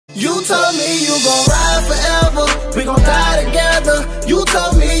You told me you gon' ride forever, we gon' die together. You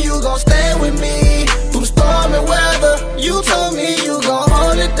told me you gon' stay with me through the storm and weather. You told me you gon'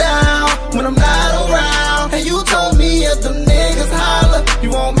 hold it down when I'm not around. And you told me if them niggas holler, you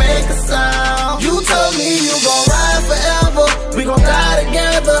won't make a sound. You told me you gon' ride forever, we gon' die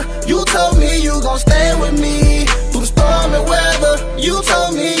together. You told me you gon' stay with me through the storm and weather. You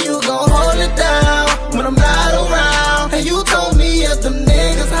told me you gon' hold it down when I'm not around. And you told me if them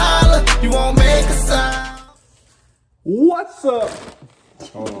niggas holler, you won't make a sound. What's up?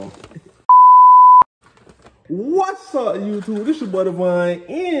 Hold on. What's up, YouTube? This your boy Devon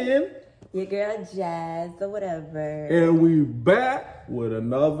and your girl Jazz or whatever. And we back with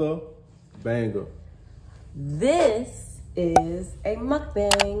another banger. This is a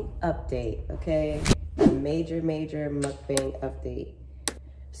mukbang update, okay? A major mukbang update.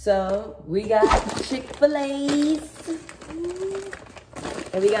 So we got Chick-Fil-A's.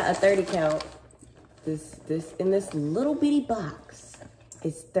 And we got a 30 count. This in this little bitty box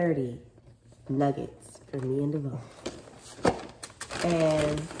is 30 nuggets for me and Devon.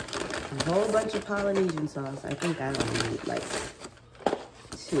 And a whole bunch of Polynesian sauce. I think I only need like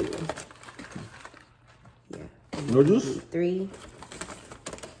 2. Yeah. No juice? 3.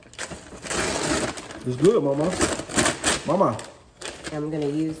 It's good, mama. Mama. I'm gonna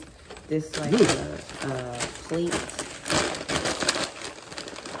use this like plate.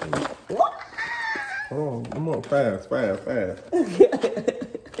 Hold on, come on, fast.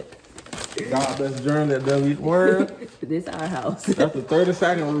 God bless journey that doesn't eat worms. This our house. That's the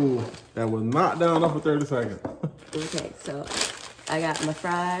 30-second rule. That was not down for 30 seconds. Okay, so I got my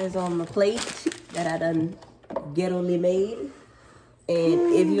fries on my plate that I done ghetto-ly made.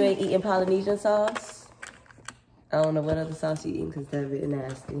 And if you ain't eating Polynesian sauce, I don't know what other sauce you eating because that bit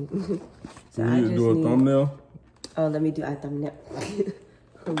nasty. So you need to do a thumbnail? Oh, let me do a thumbnail.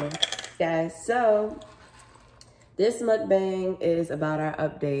 Hold on. Guys, so this mukbang is about our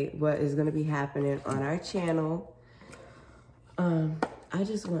update, what is going to be happening on our channel. I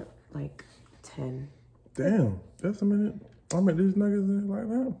just want like 10. Damn, that's a minute. I mean, these nuggets in like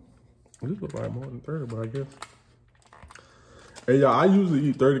that. This look like more than 30, but I guess. Hey, y'all, I usually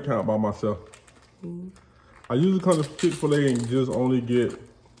eat 30 count by myself. I usually come to Chick-Fil-A and just only get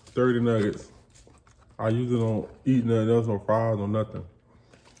 30 nuggets. I usually don't eat nothing else, no fries or nothing.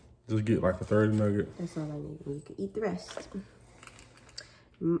 Just get like a 30 nugget. That's all I need. You can eat the rest.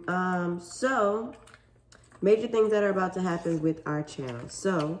 So, major things that are about to happen with our channel.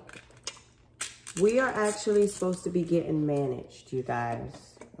 So, we are actually supposed to be getting managed, you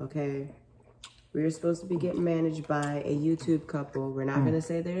guys. Okay? We're supposed to be getting managed by a YouTube couple. We're not going to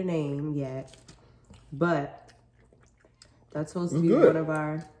say their name yet. But, that's supposed to be one of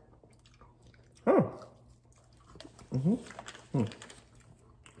our... Huh.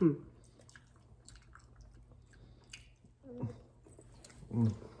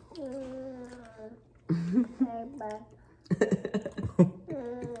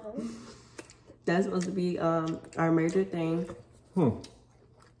 That's supposed to be our major thing. I'm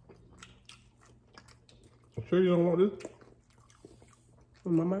sure you don't want this?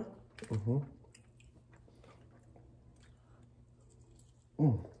 Mama?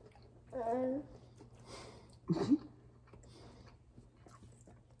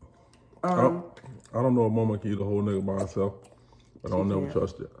 I don't know if mama can eat a whole nigga by herself, but I don't never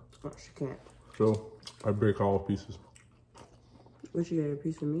trust it. Oh, she can't. So I break all pieces. What, you get a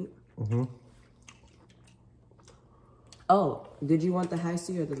piece of meat? Oh, did you want the high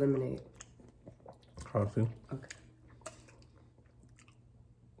C or the lemonade? High C. Okay.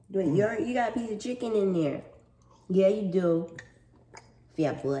 Wait, you got a piece of chicken in there. Yeah, you do.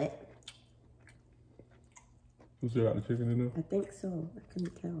 Fat butt. You still got the chicken in there? I think so. I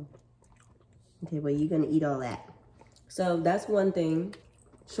couldn't tell. Okay, well, you're going to eat all that. So, that's one thing.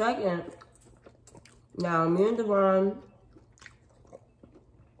 Second, now, me and Devon,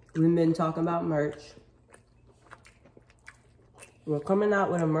 we've been talking about merch. We're coming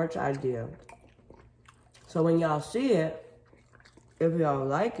out with a merch idea. So, when y'all see it, if y'all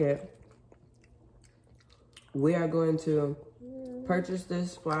like it, we are going to purchase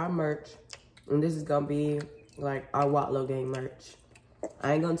this for our merch. And this is going to be like our Watlow Gang merch.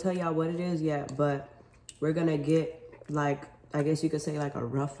 I ain't gonna tell y'all what it is yet, but we're gonna get like, I guess you could say like a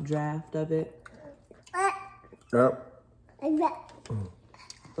rough draft of it. Yep.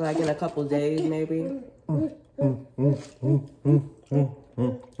 Like in a couple days, maybe.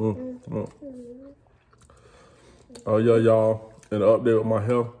 Oh yeah, y'all. An update with my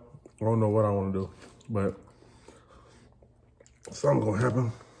health. I don't know what I want to do, but something's gonna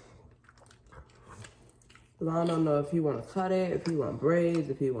happen. I don't know if he want to cut it, if he want braids,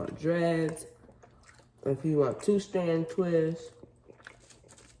 if he want dreads, if he want 2-strand twists.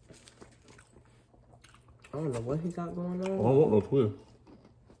 I don't know what he got going on. I don't want no twist.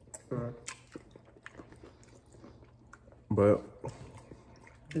 But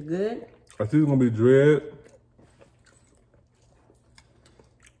You good? I think it's gonna be dread.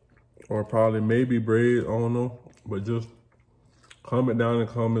 Or probably maybe braid, I don't know. But just comment down in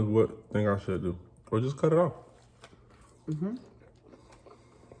the comments what thing I should do. Or just cut it off.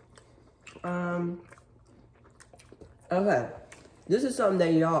 Okay. This is something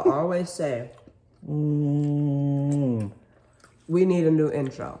that y'all always say. We need a new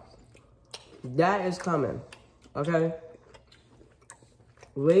intro. That is coming. Okay?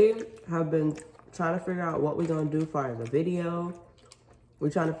 We have been trying to figure out what we're going to do for the video. We're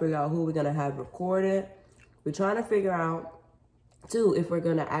trying to figure out who we're going to have recorded. We're trying to figure out, too, if we're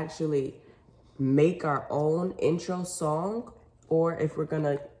going to actually make our own intro song, or if we're going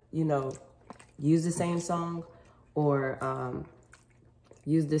to, you know, use the same song, or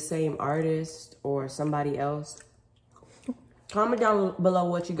use the same artist or somebody else. Comment down below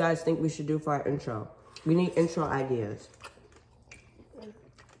what you guys think we should do for our intro. We need intro ideas.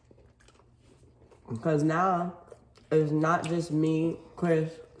 Because now, it's not just me,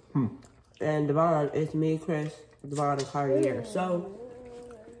 Chris, and Devon. It's me, Chris, Devon, and Cartier. So,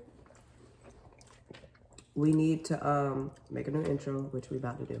 we need to make a new intro, which we're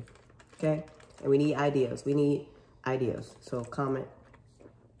about to do. Okay? And we need ideas. We need ideas. So, comment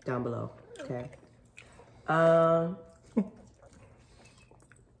down below. Okay?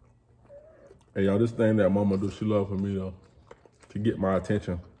 Hey, y'all, this thing that mama do, she love for me, though, to get my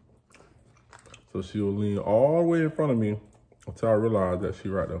attention. So she'll lean all the way in front of me until I realize that she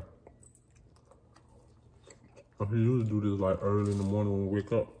right there. She usually do this like early in the morning when we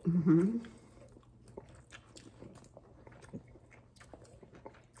wake up.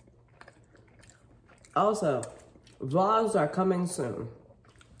 Also, vlogs are coming soon.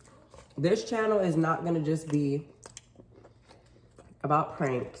 This channel is not going to just be about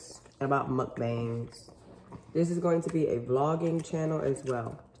pranks, about mukbangs. This is going to be a vlogging channel as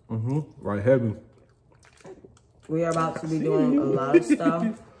well. Like heavy. We are about to be doing a lot of stuff.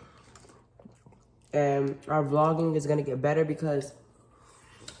 And our vlogging is going to get better because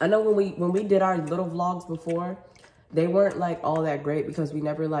I know when we did our little vlogs before, they weren't like all that great because we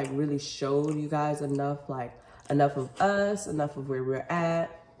never like really showed you guys enough of us, enough of where we're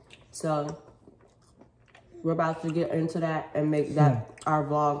at. So we're about to get into that and make that our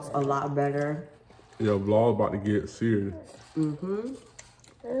vlogs a lot better. Your vlog about to get serious.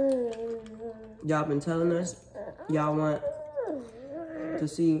 Y'all been telling us y'all want to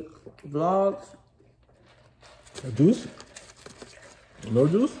see vlogs. Juice? No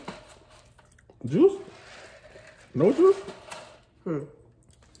juice? Juice? No juice?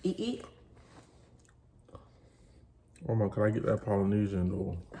 Eat. Oh my, can I get that Polynesian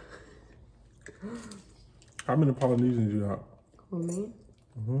though? How many Polynesians you got? Who, me?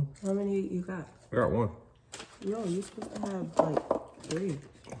 How many you got? I got one. No, you're supposed to have like 3.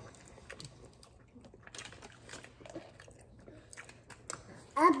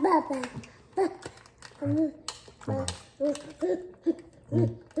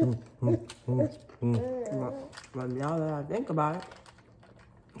 Well, now that I think about it,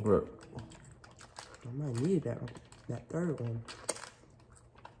 What? I might need that 3rd one.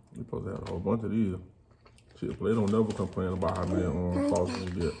 You supposed to have a whole bunch of these. Chick-Fil-A don't never complain about how many sauces you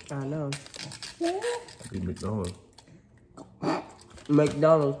get. I know. Be McDonald's.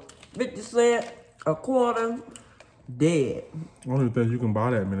 McDonald's, 50 cents, a quarter, dead. I don't even think you can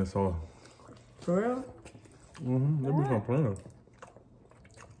buy that many sauce. For real? They be complaining.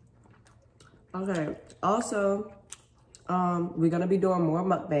 Okay, also, we're gonna be doing more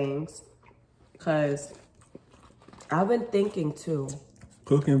mukbangs, cause I've been thinking too.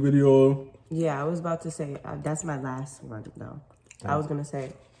 Cooking video. Yeah, I was about to say, that's my last one though. I was gonna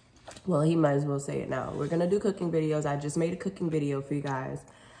say, well, he might as well say it now. We're gonna do cooking videos. I just made a cooking video for you guys.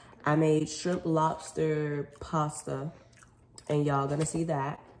 I made shrimp lobster pasta, and y'all gonna see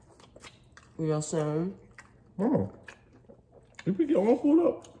that real soon. Oh. You pick your own food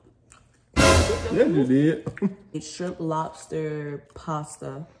up. Yes, you did. It's shrimp lobster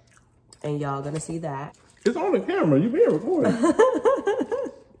pasta, and y'all gonna see that. It's on the camera. You being recorded.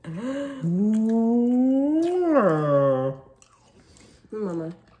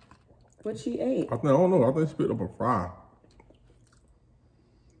 Mama, what she ate? I don't know. I think she picked up a fry.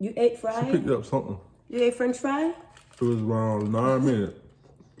 You ate She fry? picked up something. You ate French fry? It was around 9 minutes.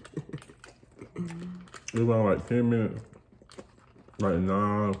 It was around like 10 minutes. Like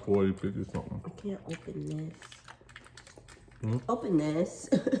 9, 40, 50 something. I can't open this. Open this.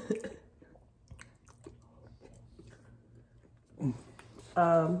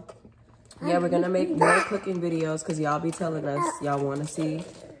 Yeah, we're gonna make more cooking videos because y'all be telling us y'all want to see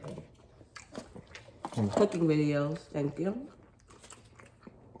cooking videos. Thank you.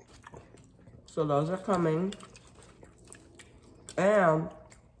 So those are coming. And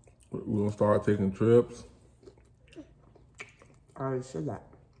we're gonna start taking trips. I already said that.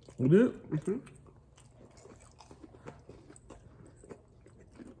 We did?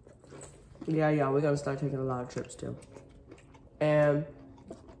 Yeah, we're gonna start taking a lot of trips too. And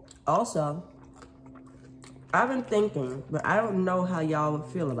also, I've been thinking, but I don't know how y'all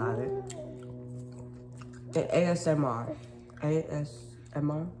would feel about it. ASMR.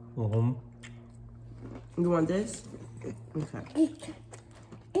 ASMR? You want this? Okay.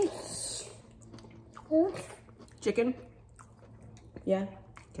 Chicken? Yeah?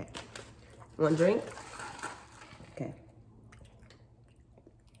 Okay. Want a drink? Okay.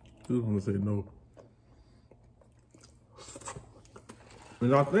 She was gonna say no.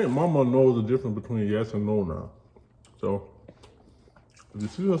 And I think Mama knows the difference between yes and no now. So,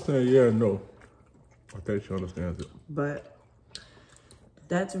 if she's just saying yeah and no, I think she understands it. But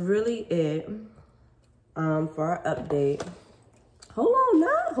that's really it for our update. Hold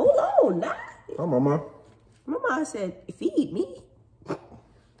on now. Hi, Mama. Mama said, feed me.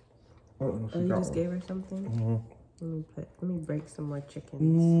 Oh, you just gave her something? Let me break some more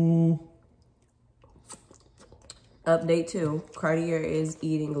chickens. Update 2, Cartier is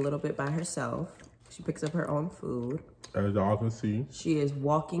eating a little bit by herself. She picks up her own food. As y'all can see. She is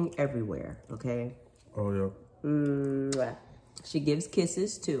walking everywhere, okay? Oh, yeah. She gives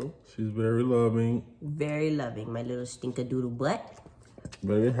kisses too. She's very loving. Very loving, my little stinker-doodle butt.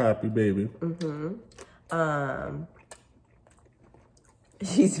 Very happy baby.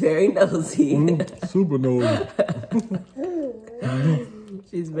 She's very nosy. Super nosy.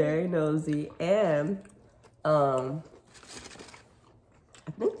 She's very nosy. And I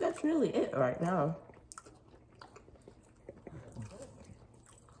think that's really it right now.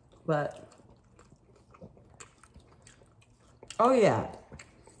 But oh yeah,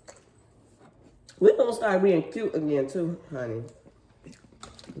 we're gonna start being cute again too, honey.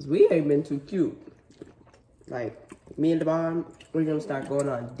 Cause we ain't been too cute. Like me and Devon, we're gonna start going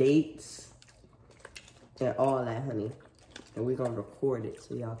on dates and all that, honey. And we're gonna record it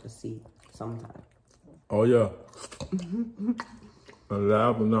so y'all can see sometime. Oh yeah. And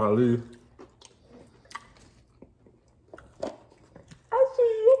last but not least, I see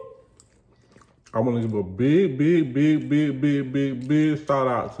you. I want to give a big shout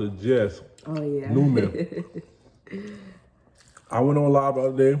out to Jess. Oh yeah. Newman. I went on live the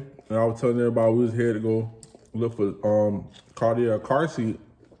other day and I was telling everybody we was here to go look for Cartier car seat,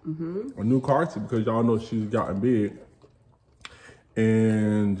 a new car seat, because y'all know she's gotten big.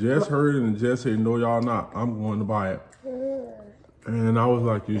 And Jess heard it and Jess said, no, y'all not. I'm going to buy it. And I was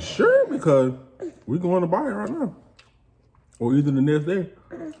like, you sure? Because we're going to buy it right now. Or either the next day.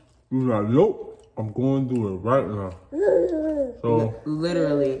 We was like, nope, I'm going to do it right now. So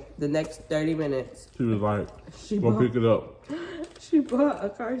literally the next 30 minutes. she was like, go pick it up. She bought a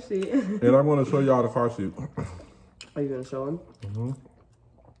car seat. And I'm going to show y'all the car seat. Are you going to show him?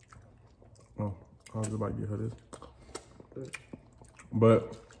 Oh, I was about to get her this.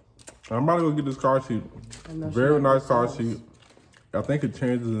 But I'm about to go get this car seat. Very nice car seat. I think it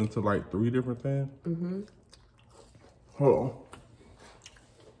changes into like 3 different things. Hold on.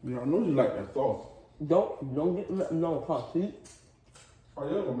 Yeah, I know you like that sauce. Don't get no car seat. Oh,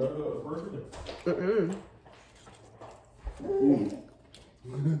 yeah, I'm gonna first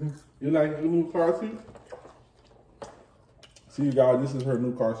You like the new car seat? See, guys, this is her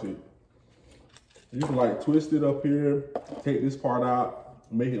new car seat. You can like twist it up here, take this part out,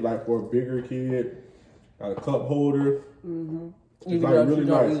 make it like for a bigger kid. Got a cup holder. It's like really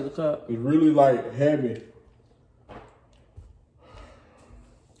nice. It's really like heavy.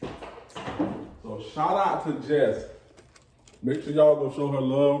 So shout out to Jess. Make sure y'all go show her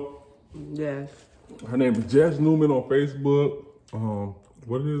love. Yes. Her name is Jess Newman on Facebook.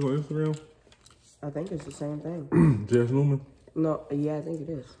 What it is on Instagram? I think it's the same thing. Jess Newman. No, yeah, I think it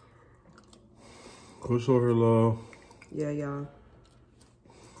is. Go show her love. Yeah, y'all.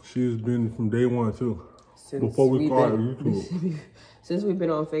 She's been from day one too. Before we started YouTube. Since we've been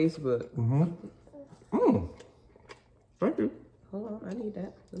on Facebook. Thank you. Hold on, I need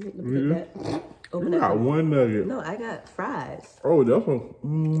that. Let me get that. Open You that. got one nugget. No, I got fries. Oh, that's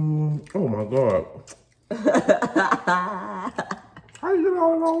one. Oh my God. How you get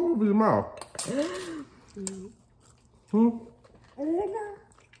all over your mouth? Oh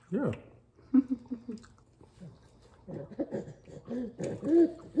Yeah.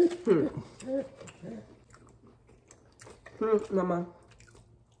 Mama.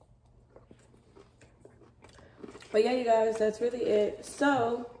 But yeah, you guys, that's really it.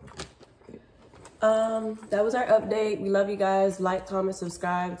 So, that was our update. We love you guys. Like, comment,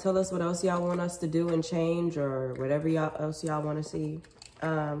 subscribe. Tell us what else y'all want us to do and change or whatever else y'all want to see.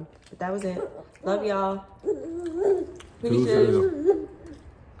 But that was it. Love y'all. Peace.